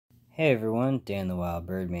Hey everyone, Dan the Wild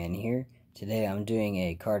Birdman here. Today I'm doing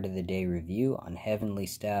a card of the day review on Heavenly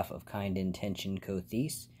Staff of Kind Intention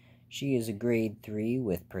Colthese. She is a grade 3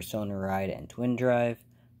 with Persona Ride and Twin Drive.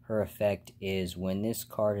 Her effect is when this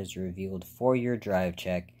card is revealed for your drive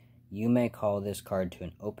check, you may call this card to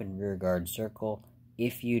an open rearguard circle.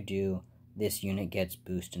 If you do, this unit gets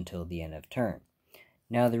boost until the end of turn.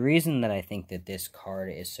 Now, the reason that I think that this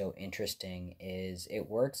card is so interesting is it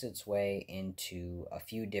works its way into a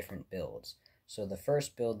few different builds. So the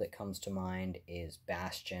first build that comes to mind is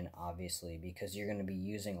Bastion, obviously, because you're going to be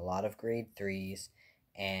using a lot of grade 3s,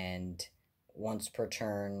 and once per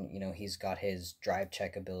turn, he's got his drive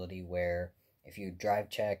check ability where if you drive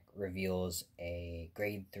check reveals a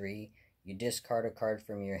grade 3, you discard a card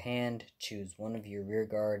from your hand, choose one of your rear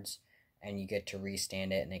guards, and you get to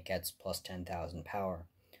restand it, and it gets plus 10,000 power.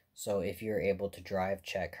 So if you're able to drive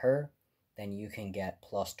check her, then you can get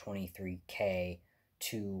plus 23k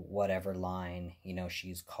to whatever line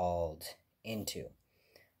she's called into.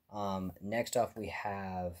 Next off, we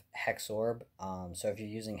have Hexorb. So if you're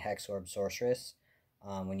using Hexorb Sorceress,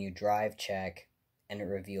 when you drive check and it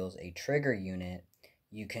reveals a trigger unit,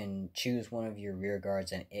 you can choose one of your rear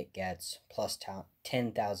guards and it gets plus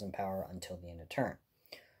 10,000 power until the end of turn.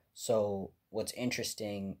 So what's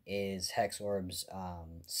interesting is Hexorb's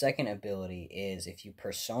second ability is if you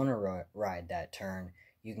Persona Ride that turn,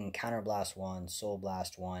 you can Counterblast 1, Soul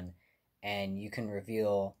Blast 1, and you can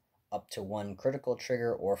reveal up to one critical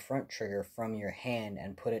trigger or front trigger from your hand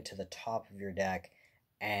and put it to the top of your deck,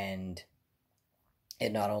 and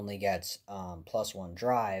it not only gets plus 1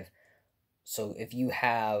 drive, so if you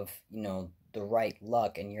have, the right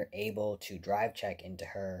luck and you're able to drive check into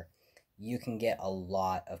her, you can get a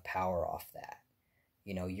lot of power off that.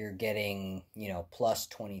 You're getting, plus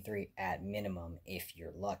 23 at minimum if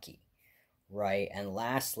you're lucky, right? And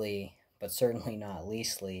lastly, but certainly not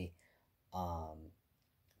leastly,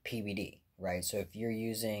 PBD, right? So if you're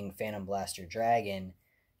using Phantom Blaster Dragon,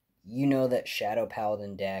 you know that Shadow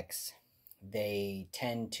Paladin decks, they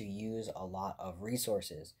tend to use a lot of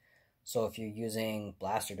resources. So if you're using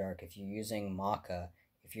Blaster Dark, if you're using Maka,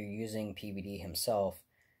 if you're using PBD himself,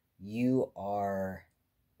 you are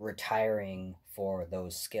retiring for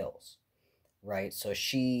those skills, right? So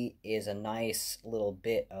she is a nice little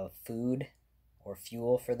bit of food or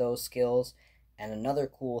fuel for those skills. And another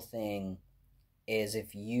cool thing is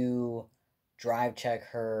if you drive check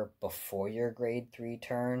her before your grade 3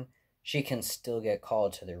 turn, she can still get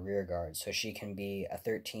called to the rear guard. So she can be a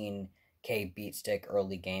 13k beat stick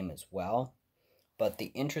early game as well. But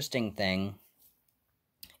the interesting thing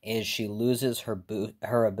is she loses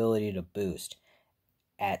her ability to boost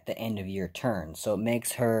at the end of your turn. So it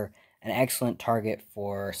makes her an excellent target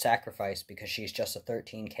for sacrifice because she's just a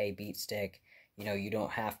 13k beat stick. You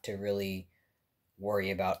don't have to really worry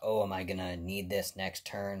about, oh, am I going to need this next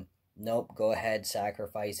turn? Nope, go ahead,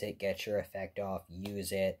 sacrifice it, get your effect off,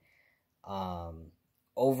 use it.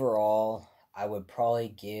 Overall, I would probably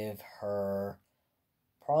give her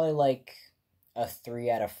like a 3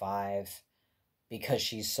 out of 5. Because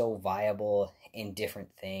she's so viable in different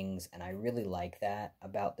things, and I really like that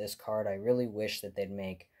about this card. I really wish that they'd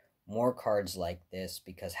make more cards like this,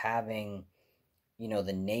 because having,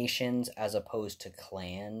 the nations as opposed to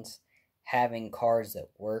clans, having cards that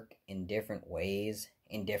work in different ways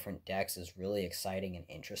in different decks is really exciting and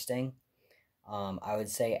interesting. I would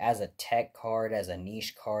say as a tech card, as a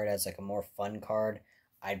niche card, as like a more fun card,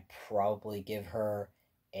 I'd probably give her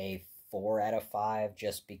a 4 out of 5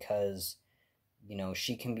 just because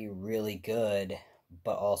she can be really good,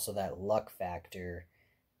 but also that luck factor,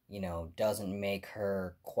 doesn't make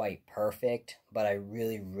her quite perfect. But I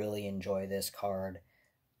really, really enjoy this card.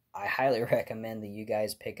 I highly recommend that you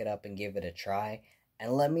guys pick it up and give it a try.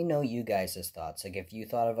 And let me know you guys' thoughts. Like if you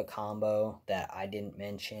thought of a combo that I didn't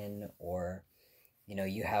mention, or,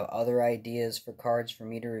 you have other ideas for cards for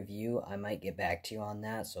me to review, I might get back to you on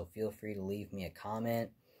that. So feel free to leave me a comment.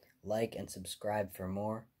 Like and subscribe for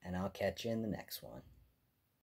more, and I'll catch you in the next one.